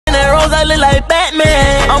like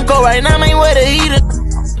Batman. I'm cold right now, man, with a heater.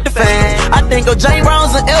 Fan. I think of James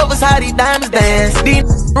Browns and Elvis, how these diamonds dance.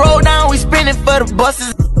 These roll down, we spinning for the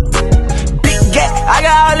buses. Big gap, I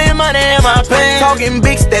got all this money in my pants. Talking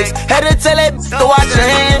big stacks, had to tell that to watch your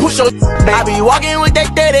hand. Push your back. I be walking with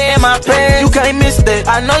that daddy in my pants. You can't miss that.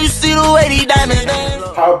 I know you see the way these diamonds dance.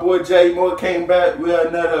 HotboyJMoore came back with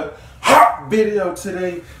another hot video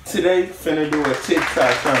today. Today, finna do a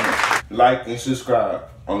TikTok challenge. Like and subscribe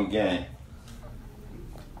on gang.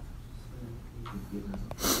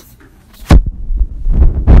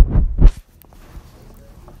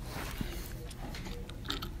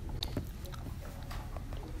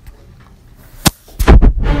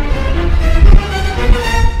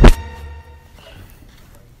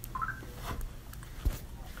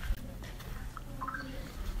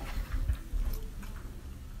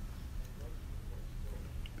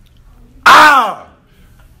 Ow!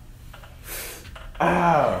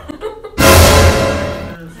 Ow!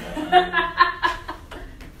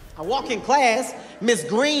 I walk in class, Miss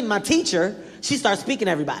Green, my teacher, she starts speaking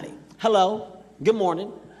to everybody. Hello, good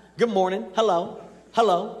morning, hello,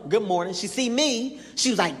 hello, good morning. She see me,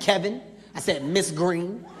 she was like, Kevin. I said, Miss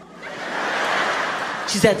Green.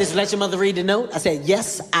 She said, did you let your mother read the note? I said,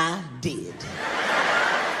 yes, I did.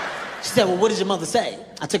 She said, well, what did your mother say?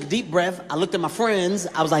 I took a deep breath, I looked at my friends,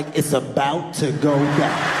 I was like, it's about to go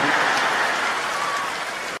down.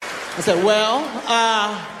 I said, well,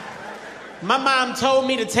 my mom told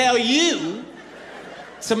me to tell you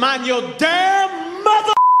to mind your damn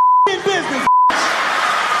mother business.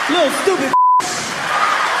 Little stupid,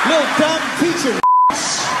 little dumb teacher.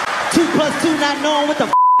 2 + 2 not knowing what the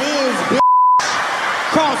is, bitch.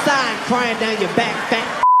 Cross-eyed crying down your back,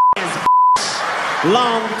 fat ass.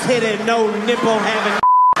 Long titty, no nipple having.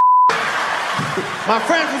 My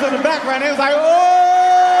friends was in the background, they was like, oh!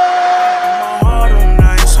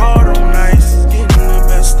 Hard on nice, getting the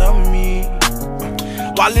best of me.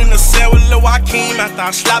 While in the cell with Lil Joaquin, after I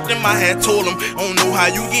slapped him, I had told him, I don't know how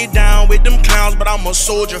you get down with them clowns, but I'm a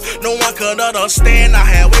soldier. No one could understand, I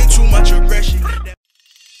had way too much aggression.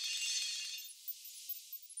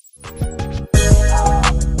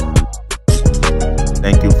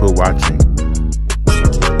 Thank you for watching.